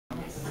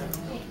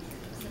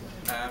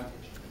Um,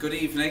 Good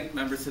evening,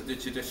 members of the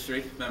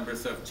Judiciary,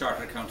 members of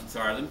Chartered Accountants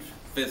Ireland,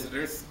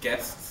 visitors,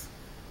 guests.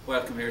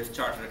 Welcome here to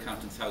Chartered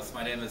Accountants House.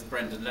 My name is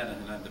Brendan Lennon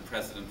and I'm the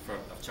President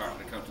of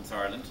Chartered Accountants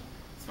Ireland.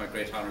 It's my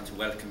great honour to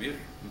welcome you,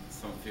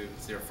 some of you,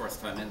 it's your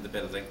first time in the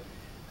building,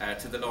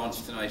 to the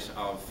launch tonight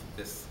of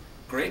this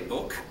great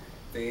book,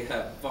 the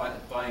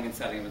Buying and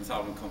Selling of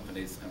Insolvent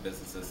Companies and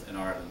Businesses in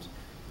Ireland.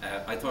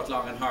 I thought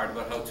long and hard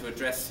about how to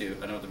address you.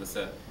 I know there was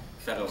a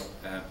fellow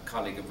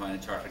colleague of mine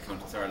in Chartered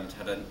Accountants Ireland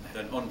had an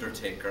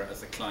undertaker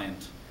as a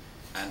client,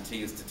 and he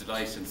used to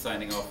delight in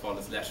signing off all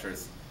his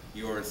letters,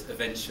 yours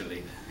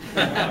eventually.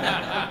 So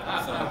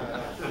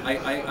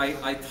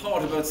I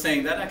thought about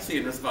saying that actually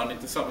in responding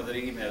to some of the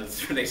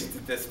emails related to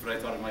this, but I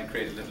thought it might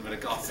create a little bit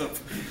of gossip.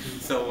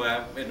 So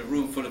in a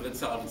room full of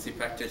insolvency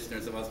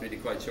practitioners, I wasn't really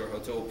quite sure how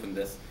to open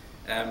this.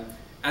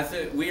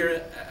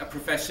 We're a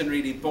profession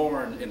really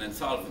born in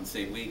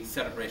insolvency. We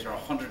celebrate our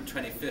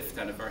 125th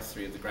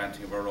anniversary of the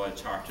granting of our Royal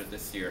Charter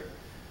this year.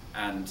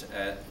 And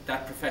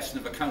that profession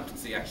of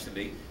accountancy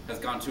actually has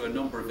gone through a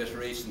number of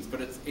iterations,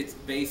 but its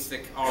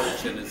basic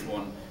origin is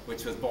one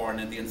which was born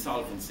in the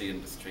insolvency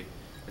industry.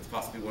 It's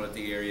possibly one of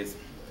the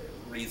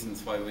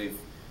reasons why we've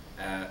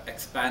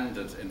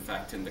expanded, in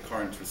fact, in the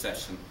current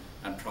recession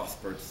and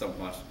prospered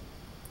somewhat.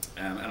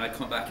 And I'll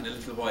come back in a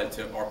little while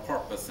to our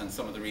purpose and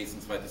some of the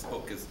reasons why this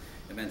book is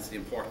immensely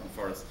important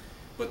for us.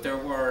 But there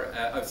were,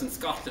 I was in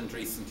Scotland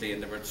recently,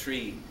 and there were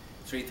three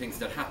things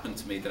that happened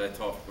to me that I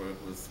thought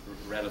was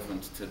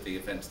relevant to the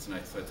event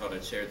tonight, so I thought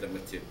I'd share them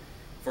with you.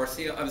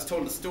 Firstly, I was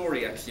told a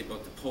story actually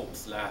about the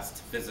Pope's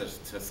last visit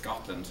to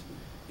Scotland.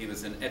 He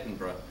was in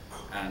Edinburgh,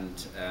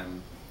 and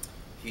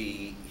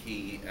he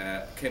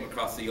came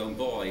across a young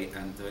boy,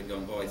 and the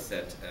young boy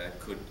said,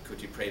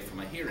 could you pray for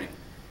my hearing?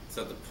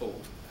 So the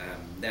Pope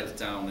knelt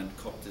down and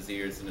cupped his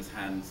ears in his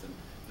hands and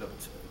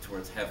looked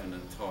towards heaven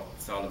and thought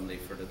solemnly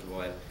for a little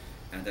while.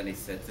 And then he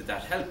said, "Did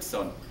that help,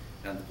 son?"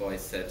 And the boy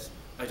said,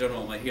 "I don't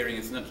know, my hearing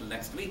isn't until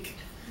next week."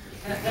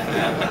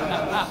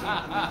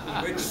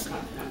 Which,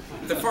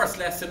 the first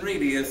lesson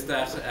really is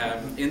that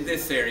in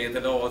this area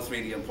the law is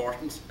really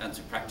important, and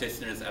to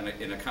practitioners and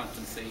in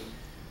accountancy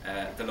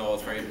the law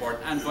is very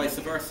important, and vice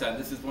versa. And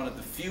this is one of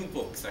the few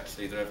books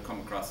actually that I've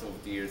come across over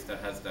the years that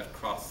has that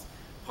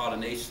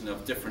cross-pollination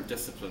of different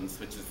disciplines,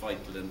 which is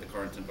vital in the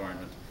current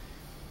environment.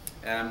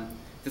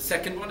 The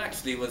second one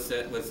actually was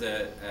an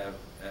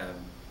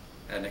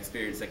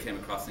experience I came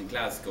across in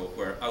Glasgow,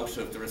 where out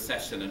of the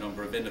recession a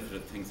number of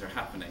innovative things are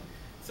happening.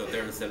 So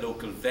there is a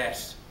local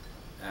vet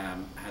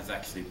has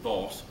actually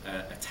bought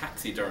a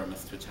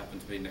taxidermist, which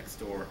happened to be next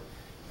door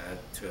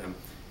to him,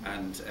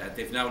 and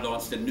they've now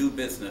launched a new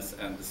business,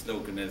 and the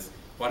slogan is,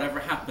 "Whatever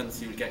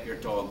happens, you'll get your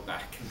dog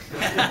back."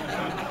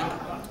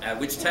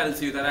 Which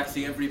tells you that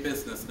actually every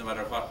business, no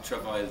matter what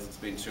travails it's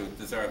been through,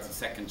 deserves a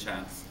second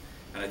chance,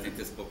 and I think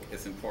this book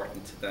is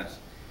important to that.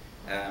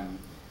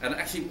 And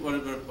actually, one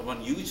of the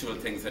unusual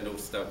things I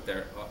noticed out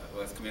there, I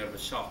was coming out of a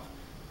shop,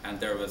 and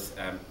there was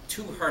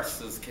two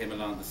hearses came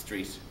along the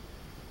street,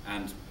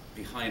 and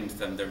behind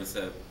them there was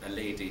a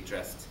lady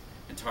dressed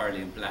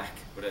entirely in black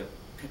with a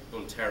pit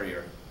bull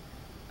terrier,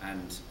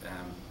 and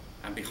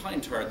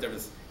behind her there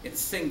was, in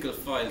single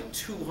file,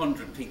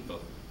 200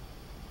 people.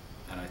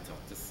 And I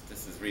thought,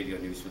 this is really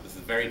unusual. This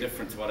is very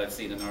different to what I've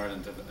seen in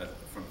Ireland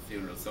from a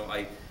funeral. So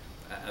I,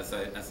 as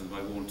is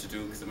my wont to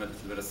do, because I'm a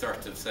little bit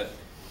assertive, said,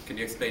 "Can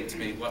you explain to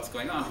me what's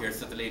going on here?"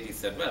 So the lady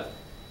said, "Well,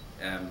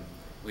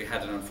 we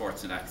had an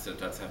unfortunate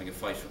accident. I was having a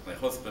fight with my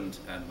husband,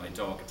 and my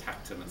dog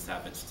attacked him and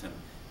savaged him,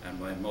 and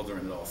my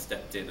mother-in-law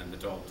stepped in, and the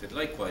dog did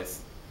likewise."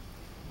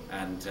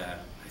 And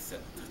I said,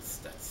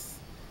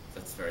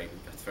 that's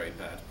very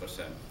bad, but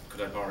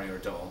could I borrow your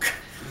dog?"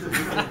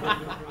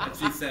 And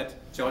she said,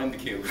 "Join the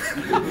queue."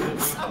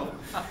 So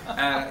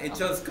it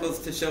just goes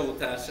to show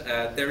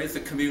that there is a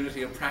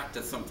community of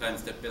practice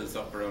sometimes that builds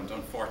up around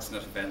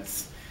unfortunate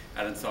events,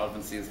 and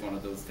insolvency is one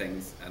of those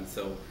things. And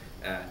so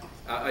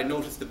I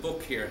noticed the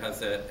book here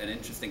has an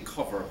interesting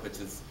cover, which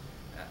is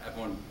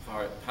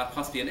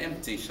possibly an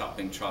empty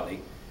shopping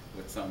trolley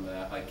with some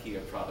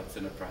IKEA products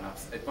in it,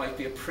 perhaps. It might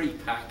be a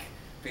pre-pack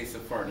piece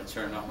of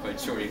furniture, not quite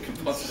sure. You can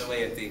puzzle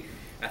away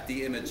at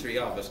the imagery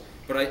of it.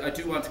 But I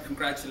do want to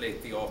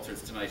congratulate the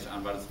authors tonight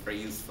on what is a very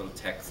useful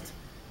text.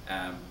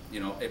 You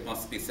know, it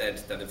must be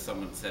said that if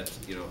someone said,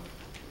 you know,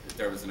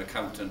 there was an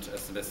accountant, a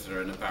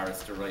solicitor, and a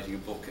barrister writing a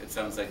book, it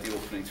sounds like the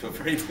opening to a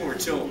very poor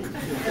joke.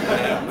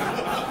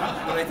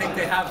 But I think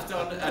they have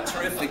done a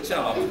terrific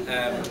job.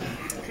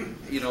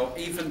 You know,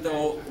 even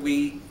though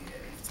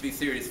to be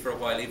serious for a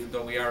while, even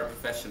though we are a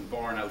profession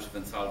born out of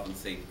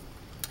insolvency,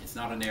 it's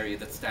not an area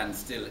that stands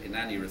still in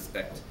any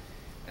respect.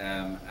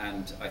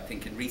 And I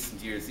think in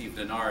recent years, even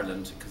in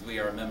Ireland, because we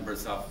are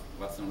members of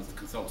what's known as the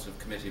Consultative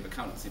Committee of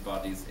Accountancy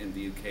Bodies in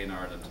the UK and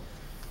Ireland,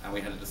 and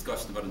we had a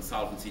discussion about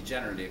insolvency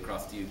generally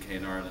across the UK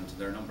and Ireland, and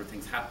there are a number of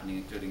things happening,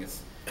 including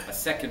a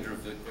second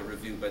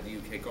review by the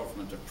UK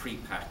government of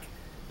pre-pack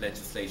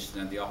legislation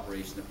and the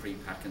operation of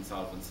pre-pack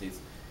insolvencies.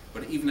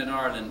 But even in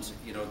Ireland,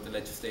 you know, the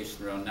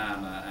legislation around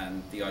NAMA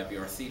and the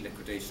IBRC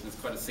liquidation is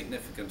quite a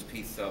significant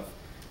piece of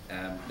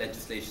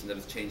legislation that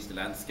has changed the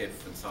landscape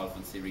of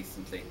insolvency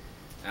recently.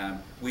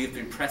 We have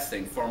been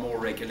pressing for more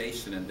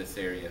regulation in this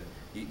area.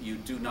 You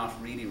do not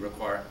really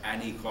require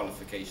any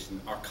qualification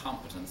or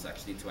competence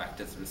actually to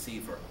act as a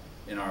receiver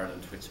in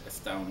Ireland, which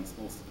astounds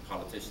most of the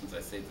politicians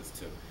I say this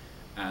to.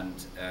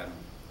 And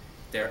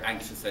they're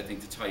anxious, I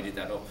think, to tidy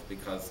that up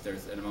because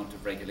there's an amount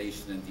of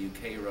regulation in the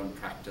UK around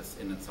practice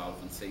in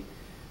insolvency.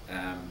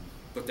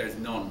 But there's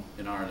none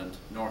in Ireland.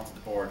 North of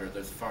the border,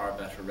 there's far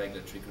better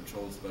regulatory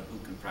controls about who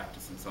can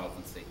practice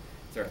insolvency,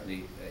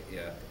 certainly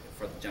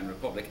for the general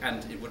public.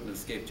 And it wouldn't have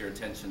escaped your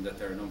attention that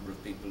there are a number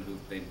of people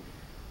who've been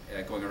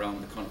going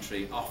around the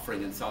country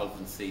offering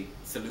insolvency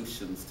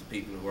solutions to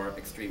people who are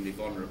extremely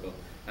vulnerable.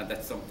 And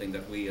that's something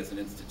that we as an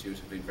institute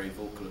have been very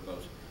vocal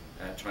about,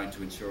 trying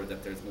to ensure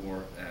that there's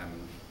more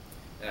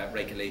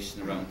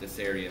regulation around this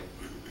area.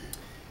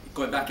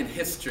 Going back in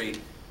history,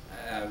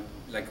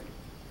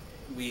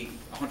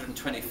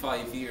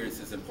 125 years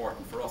is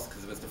important for us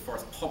because it was the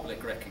first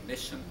public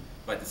recognition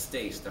by the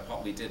state that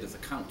what we did as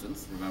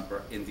accountants,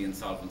 remember, in the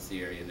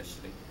insolvency area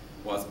initially,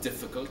 was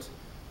difficult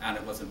and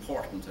it was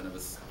important, and it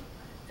was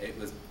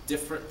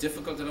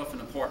difficult enough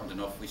and important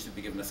enough we should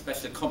be given a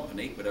special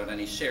company without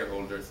any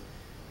shareholders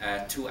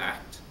to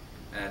act,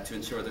 to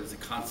ensure there was a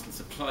constant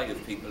supply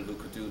of people who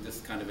could do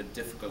this kind of a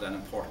difficult and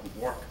important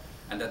work,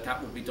 and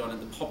that would be done in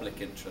the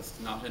public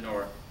interest, not in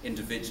our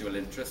individual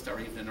interest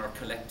or even in our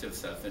collective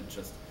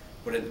self-interest,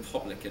 but in the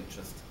public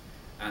interest.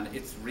 And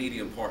it's really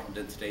important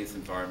in today's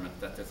environment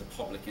that there's a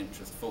public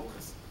interest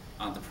focus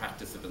on the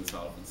practice of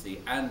insolvency,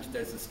 and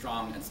there's a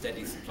strong and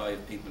steady supply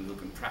of people who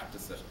can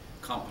practice it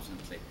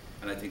competently.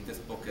 And I think this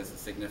book is a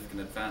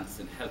significant advance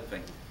in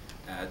helping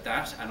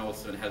that, and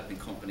also in helping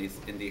companies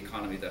in the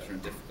economy that are in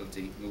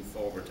difficulty move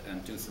forward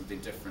and do something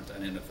different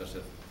and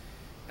innovative.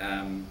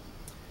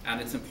 And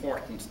it's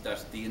important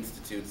that the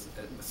institutes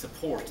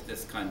support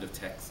this kind of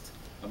text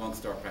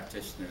amongst our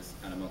practitioners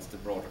and amongst the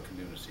broader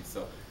community.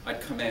 So I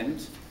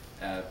commend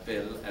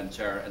Bill and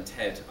Ger and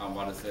Ted on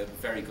what is a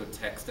very good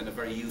text and a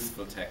very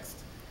useful text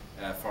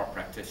for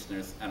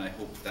practitioners, and I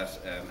hope that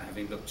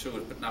having looked through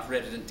it but not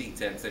read it in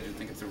detail because I do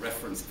think it's a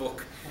reference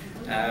book,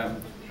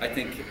 I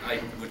think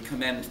I would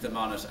commend them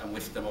on it and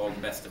wish them all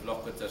the best of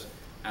luck with it.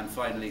 And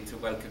finally, to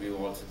welcome you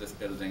all to this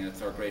building.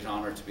 It's our great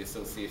honour to be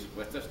associated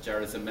with it.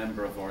 Ger is a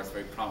member of ours, a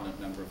very prominent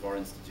member of our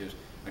institute,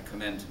 and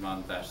commend him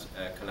on that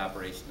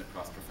collaboration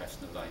across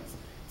professional lines.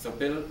 So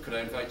Bill, could I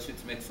invite you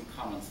to make some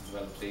comments as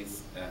well,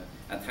 please?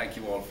 And thank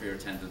you all for your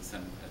attendance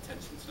and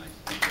attention tonight.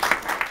 Thank you.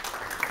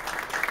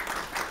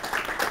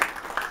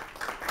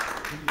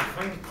 You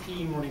find a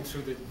theme running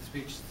through the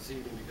speech this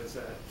evening, because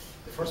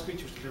the first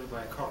speech was delivered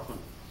by a Corkman.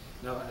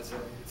 Now, it's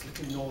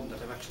little known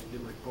that I'm actually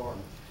Limerick born.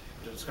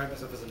 I describe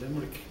myself as a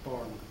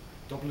Limerick-born,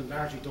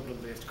 largely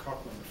Dublin-based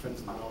Corkman with friends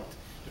in the north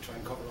to try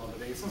and cover all the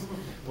bases.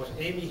 But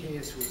Amy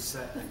Hayes, who's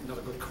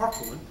another good Cork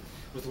woman,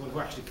 was the one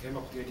who actually came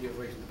up with the idea of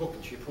writing the book,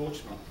 and she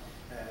approached me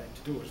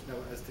to do it. Now,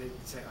 as they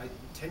say, I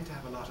tend to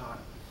have a lot on,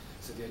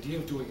 so the idea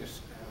of doing it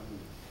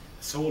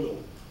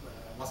solo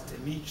wasn't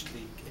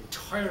immediately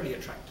entirely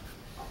attractive.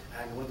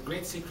 And one of the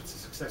great secrets of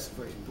success of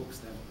writing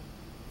books, and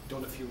I've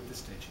done a few at this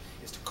stage,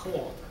 is to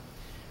co-author.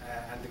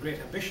 And the great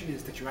ambition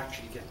is that you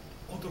actually get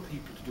other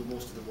people to do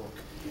most of the work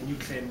and you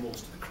claim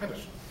most of the credit.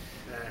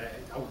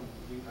 I'll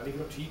leave it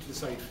up to you to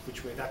decide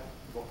which way that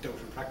worked out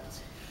in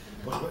practice.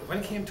 But when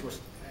it came to it,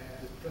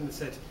 Brendan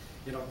said,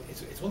 you know,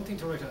 it's one thing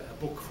to write a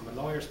book from a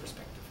lawyer's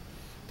perspective,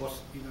 but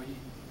you know,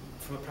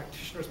 from a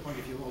practitioner's point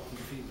of view out in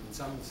the field of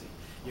insolvency,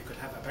 you could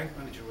have a bank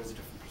manager who has a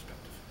different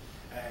perspective.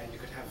 You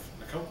could have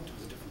an accountant who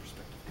has a different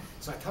perspective.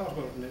 So I thought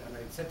about it, and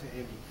I said to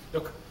Amy,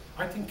 look,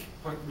 I think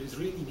what is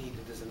really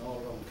needed is an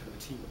all-round kind of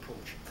a team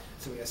approach.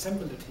 So we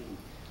assembled a team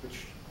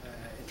which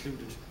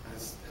included,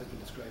 as has been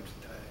described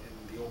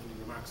in the opening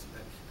remarks,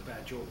 the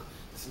bad joke,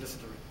 the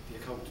solicitor, the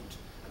accountant,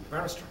 and the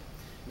barrister.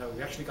 Now,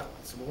 we actually got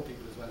some more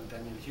people as well.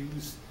 Daniel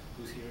Hughes,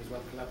 who's here as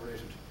well,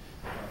 collaborated.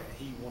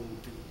 He won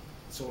the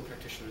Sole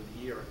Practitioner of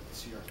the Year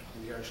this year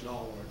in the Irish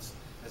Law Awards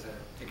as a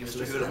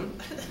solicitor.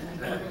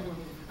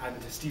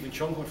 And Stephen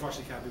Chung, who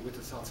unfortunately can't be with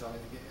us, also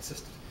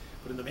assisted.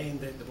 But in the main,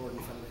 the burden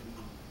fell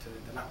into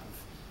the lap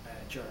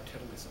of Gerard,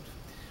 Ted, and myself.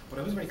 But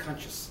I was very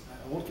conscious.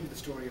 I won't give you the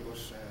story about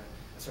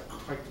a certain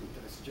title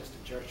that I suggested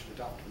Gerard should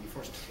adopt when he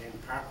first came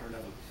partner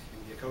level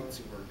in the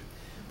accountancy world.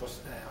 But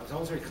I was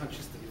always very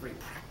conscious that he had a very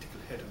practical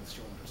head on his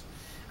shoulders.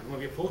 And when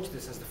we approached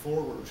this as the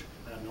foreword,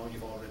 and I know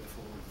you've all read the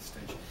foreword at this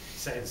stage,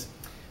 says,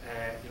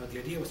 you know, the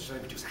idea was to try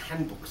and produce a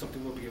handbook, something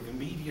that would be of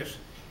immediate,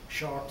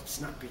 short,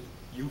 snappy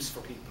use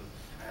for people,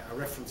 a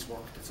reference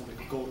work that somebody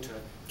could go to,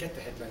 get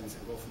the headlines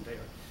and go from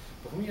there.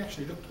 But when we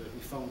actually looked at it,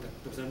 we found that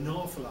there was an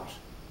awful lot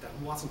that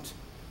wasn't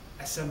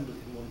assembled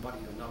in one body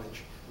of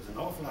knowledge. There was an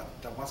awful lot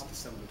that wasn't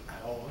assembled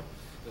at all.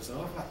 There was an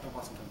awful lot that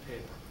wasn't on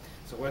paper.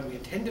 So when we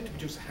intended to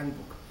produce a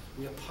handbook,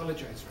 we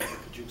apologise for having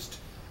produced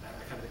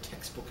a kind of a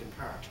textbook in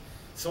part.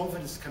 Some of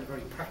it is kind of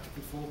very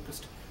practical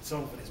focused,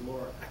 some of it is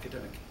more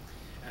academic.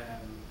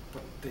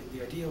 But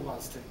the idea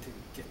was to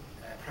get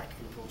a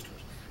practical approach to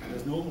it. And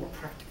there's no more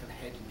practical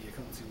head in the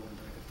accountancy world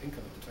that I could think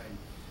of at the time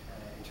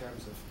in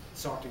terms of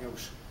sorting out,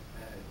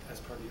 as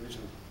per the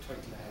original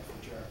title I had for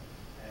Ger,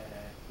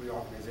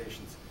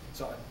 reorganisations.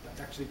 So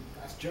I'd actually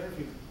ask Ger if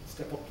he'd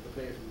step up to the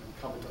plate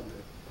and comment on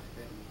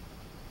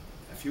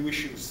a few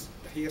issues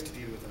that he has to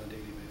deal with on a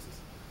daily basis.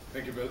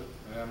 Thank you, Bill.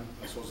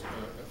 I suppose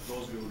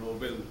those of you who know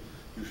Bill,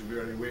 you should be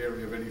very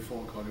wary of any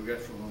phone call you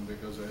get from him,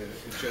 because it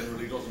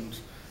generally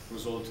doesn't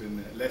result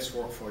in less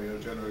work for you,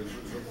 it generally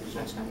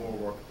results in more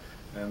work.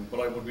 But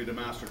I would be the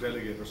master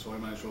delegator, so I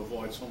managed to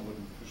avoid some of it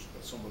and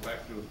push some of it back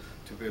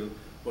to Bill.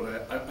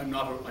 But I'm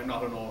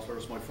not an author.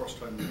 It's my first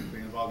time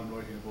being involved in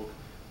writing a book.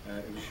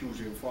 It was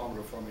hugely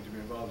informative for me to be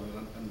involved in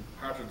it, and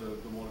part of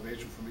the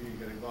motivation for me to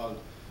get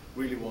involved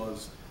really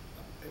was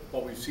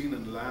what we've seen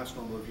in the last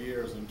number of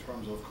years in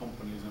terms of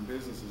companies and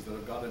businesses that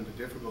have got into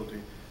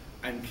difficulty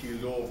and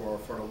keeled over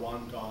for the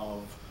want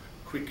of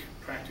quick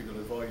practical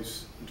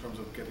advice in terms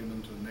of getting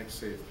them to the next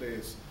safe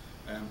place.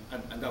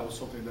 And that was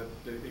something that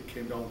it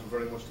came down to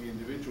very much the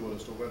individual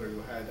as to whether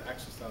you had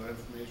access to that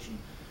information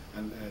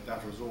and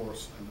that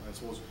resource. And I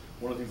suppose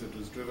one of the things that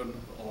has driven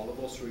all of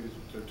us really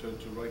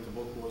to write the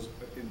book was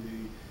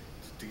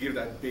to give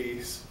that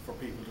base for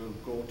people to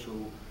go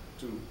to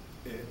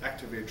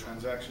activate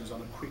transactions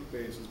on a quick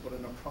basis, but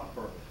in a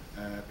proper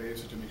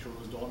basis, to make sure it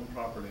was done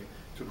properly,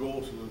 to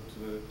go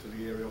to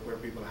the area where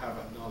people have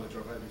had knowledge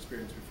or had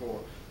experience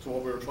before. So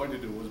what we were trying to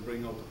do was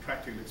bring out the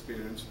practical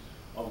experience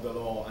of the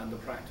law and the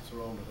practice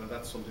around it, and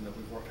that's something that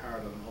we've worked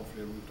hard on, and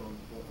hopefully we've done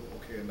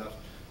okay in that,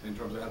 in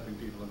terms of helping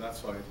people on that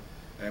side.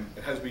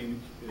 It has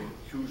been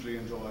hugely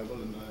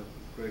enjoyable, and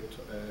great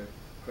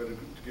credit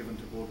given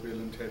to both Bill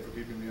and Ted for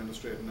keeping me on the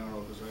straight and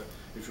narrow, because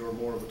if you're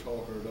more of a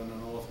talker than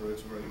an author,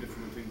 it's a very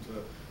difficult thing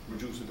to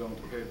reduce it down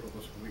to paper,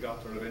 but we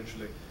got there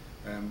eventually.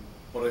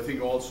 But I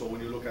think also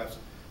when you look at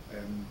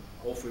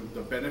hopefully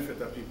the benefit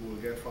that people will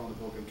get from the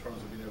book in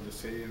terms of being able to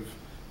save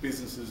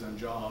businesses and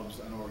jobs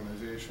and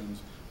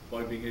organisations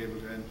by being able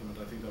to implement,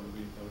 I think that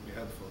would be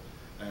helpful.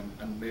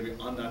 And maybe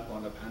on that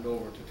one, I'll hand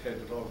over to Ted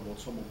to talk about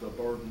some of the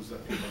burdens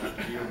that people have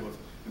to deal with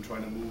in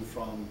trying to move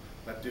from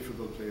that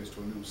difficult place to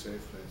a new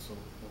safe place. So,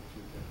 over to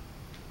you, Ted.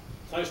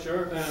 Thanks,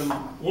 Ger.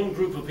 One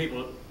group of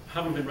people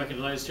haven't been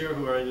recognised here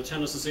who are in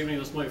attendance this evening.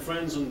 That's my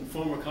friends and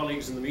former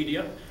colleagues in the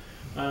media.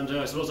 And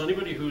I suppose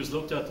anybody who's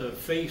looked at the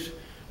fate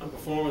and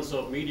performance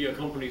of media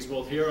companies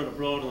both here and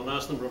abroad in the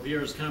last number of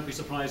years can't be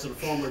surprised that a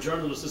former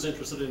journalist is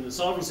interested in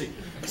insolvency.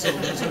 So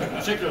there's a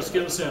particular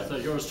skill set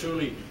that yours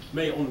truly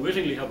may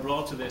unwittingly have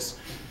brought to this.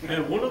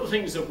 One of the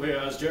things that we,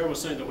 as Ger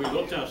was saying, that we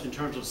looked at in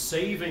terms of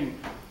saving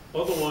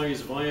otherwise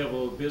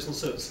viable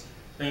businesses,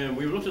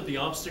 we looked at the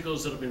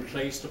obstacles that have been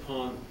placed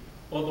upon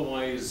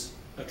otherwise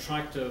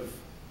attractive,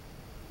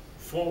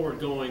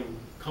 forward-going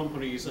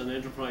companies and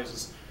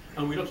enterprises,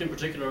 and we looked in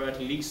particular at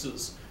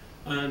leases.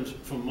 And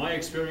from my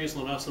experience in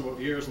the last number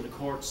of years in the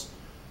courts,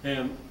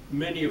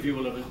 many of you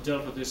will have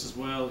dealt with this as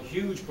well.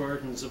 Huge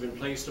burdens have been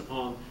placed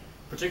upon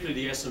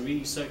particularly the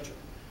SME sector,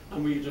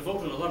 and we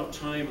devoted a lot of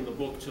time in the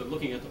book to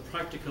looking at the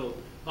practical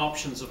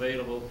options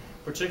available,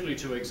 particularly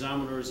to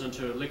examiners and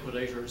to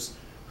liquidators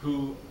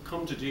who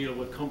come to deal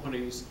with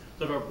companies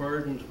that are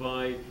burdened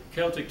by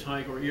Celtic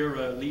Tiger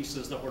era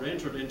leases that were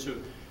entered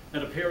into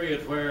at a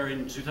period where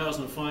in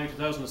 2005,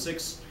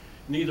 2006,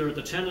 neither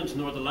the tenant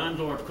nor the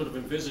landlord could have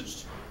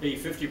envisaged a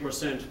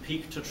 50%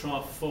 peak to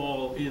trough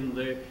fall in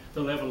the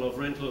level of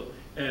rental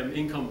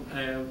income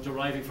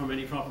deriving from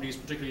any properties,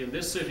 particularly in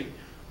this city.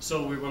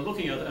 So we were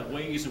looking at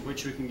ways in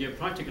which we can give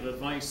practical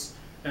advice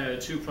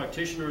to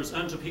practitioners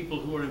and to people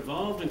who are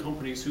involved in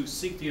companies who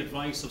seek the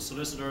advice of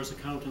solicitors,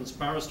 accountants,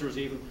 barristers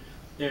even,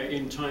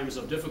 in times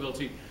of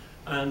difficulty.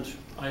 And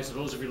I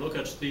suppose if you look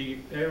at the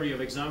area of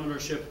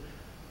examinership,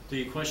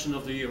 the question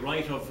of the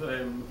right of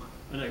an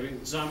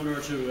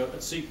examiner to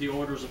seek the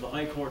orders of the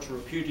High Court to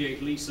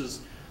repudiate leases,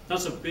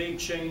 that's a big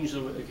change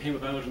that came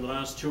about in the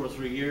last 2 or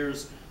 3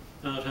 years,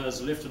 and it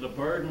has lifted a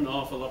burden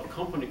off a lot of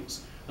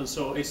companies. And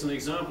so it's an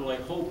example, I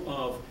hope,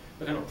 of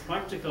a kind of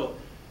practical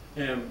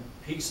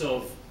piece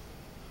of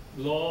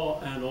law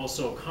and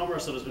also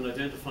commerce that has been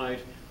identified,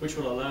 which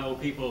will allow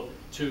people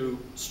to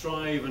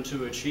strive and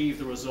to achieve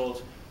the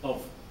result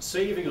of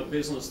saving a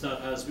business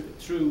that has,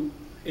 through,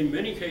 in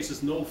many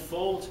cases, no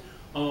fault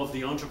of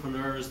the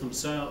entrepreneurs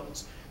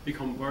themselves,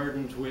 become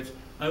burdened with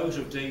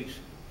out-of-date,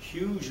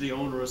 hugely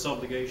onerous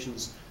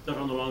obligations that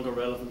are no longer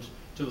relevant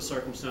to the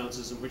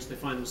circumstances in which they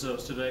find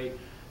themselves today.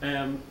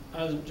 And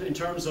in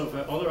terms of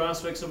other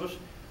aspects of it,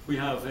 we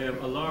have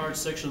a large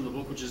section of the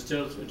book which is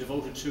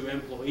devoted to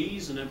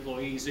employees and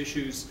employees'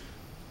 issues.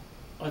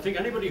 I think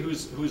anybody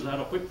who's had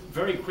a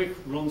very quick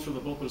run through the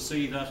book will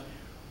see that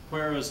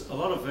whereas a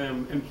lot of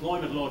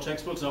employment law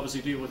textbooks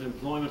obviously deal with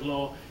employment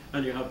law,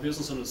 and you have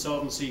business and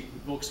insolvency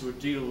books which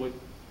deal with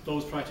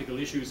those practical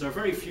issues, there are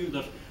very few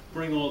that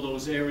bring all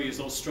those areas,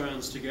 those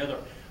strands together.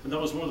 And that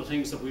was one of the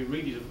things that we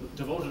really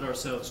devoted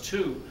ourselves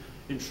to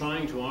in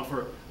trying to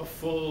offer a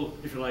full,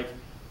 if you like,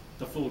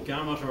 the full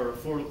gamut or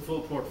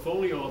full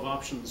portfolio of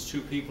options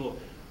to people,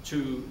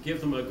 to give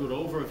them a good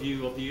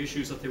overview of the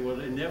issues that they will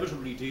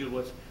inevitably deal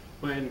with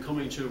when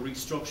coming to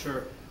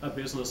restructure a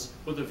business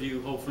with a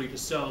view hopefully to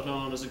sell it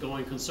on as a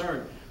going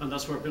concern. And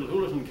that's where Bill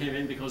Holohan came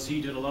in, because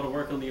he did a lot of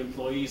work on the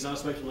employees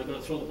aspect, and I'm going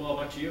to throw the ball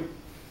back to you.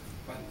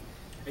 Well,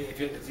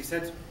 as he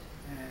said,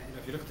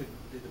 if you look at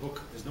the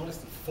book, there's no less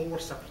than 4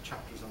 separate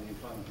chapters on the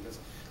employment, because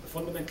the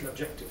fundamental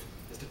objective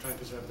is to try and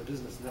preserve the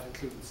business, and that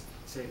includes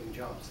saving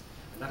jobs,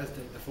 and that is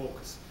the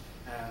focus.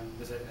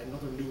 There's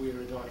another new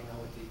era dawning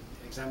now with the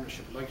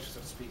examinership light, so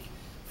to speak,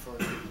 for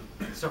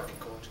the circuit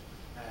court,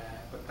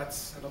 but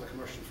that's another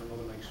commercial for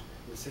another night.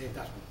 We'll save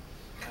that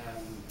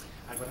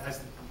one. But as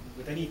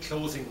with any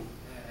closing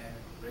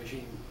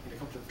regime, when it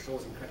comes to the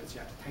closing credits, you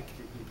have to thank a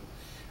few people.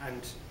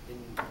 And in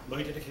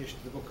my dedication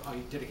to the book, I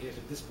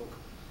dedicated this book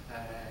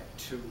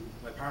to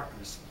my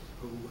partners,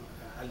 who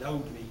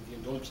allowed me the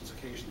indulgence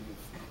occasionally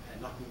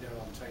of not being there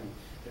all the time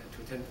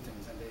to attend to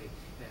things, and they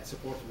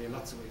supported me in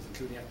lots of ways,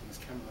 including acting as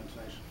cameraman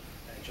tonight.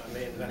 John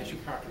Lane, the managing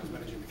partner, was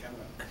managing the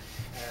camera.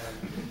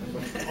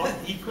 But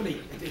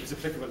equally, it was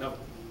applicable. Now,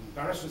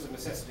 barristers of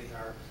necessity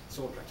are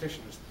sole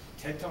practitioners.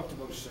 Ted talked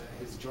about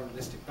his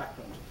journalistic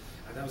background,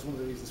 and that was one of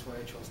the reasons why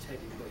I chose Ted,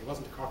 even though he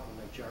wasn't a Corkman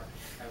like Ger.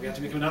 We had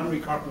to make him an honorary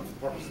Corkman for the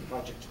purpose of the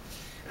project.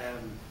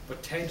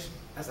 But Ted,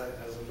 as a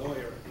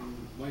lawyer,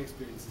 in my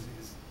experience,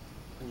 is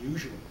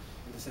unusual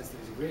in the sense that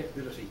he has a great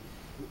ability,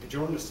 the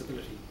journalist's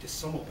ability, to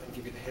sum up and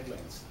give you the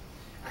headlines.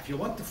 If you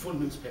want the full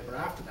newspaper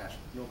after that,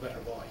 no better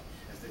why,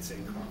 as they'd say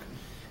in Cork.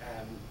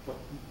 But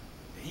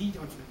he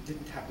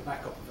didn't have the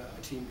backup of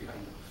a team behind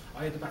him.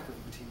 I had the backup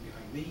of a team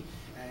behind me.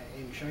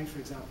 Amy Shine, for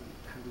example,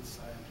 handles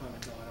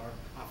employment law in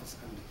our office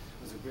and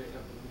was a great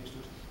help in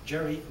relation to it.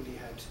 Jerry equally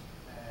had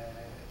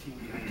a team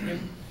behind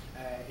him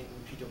in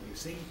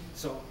PwC,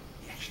 so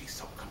he actually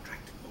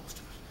subcontracted most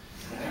of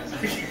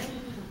it.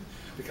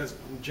 Because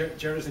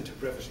Jerry is into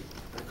brevity.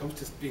 When it comes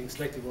to being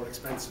slightly more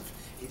expensive,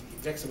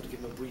 he'd like someone to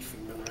give him a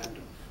briefing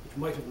memorandum, which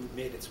might have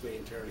made its way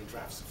into early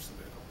drafts of some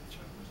of the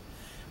chapters.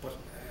 But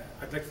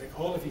I'd like to thank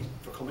all of you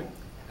for coming.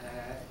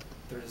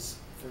 There is,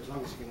 for as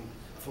long as you can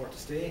afford to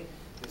stay,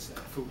 there's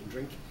food and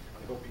drink,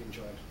 and I hope you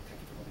enjoy it.